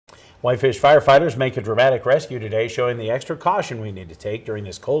Whitefish firefighters make a dramatic rescue today, showing the extra caution we need to take during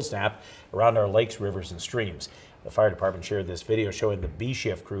this cold snap around our lakes, rivers, and streams. The fire department shared this video showing the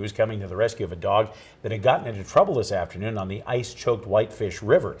B-shift crews coming to the rescue of a dog that had gotten into trouble this afternoon on the ice-choked Whitefish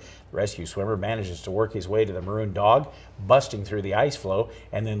River. The rescue swimmer manages to work his way to the maroon dog, busting through the ice floe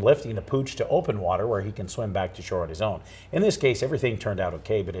and then lifting the pooch to open water where he can swim back to shore on his own. In this case, everything turned out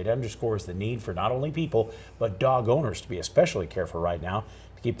okay, but it underscores the need for not only people but dog owners to be especially careful right now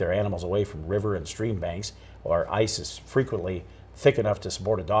to keep their animals away from river and stream banks, where ice is frequently thick enough to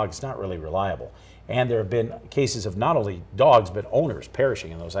support a dog. It's not really reliable. And there have been cases of not only dogs but owners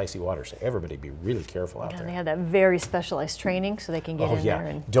perishing in those icy waters. So everybody be really careful out there. They have that very specialized training so they can get in there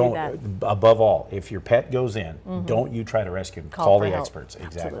and do that. Above all, if your pet goes in, don't you try to rescue him. Call the help. experts.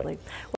 Exactly. Absolutely.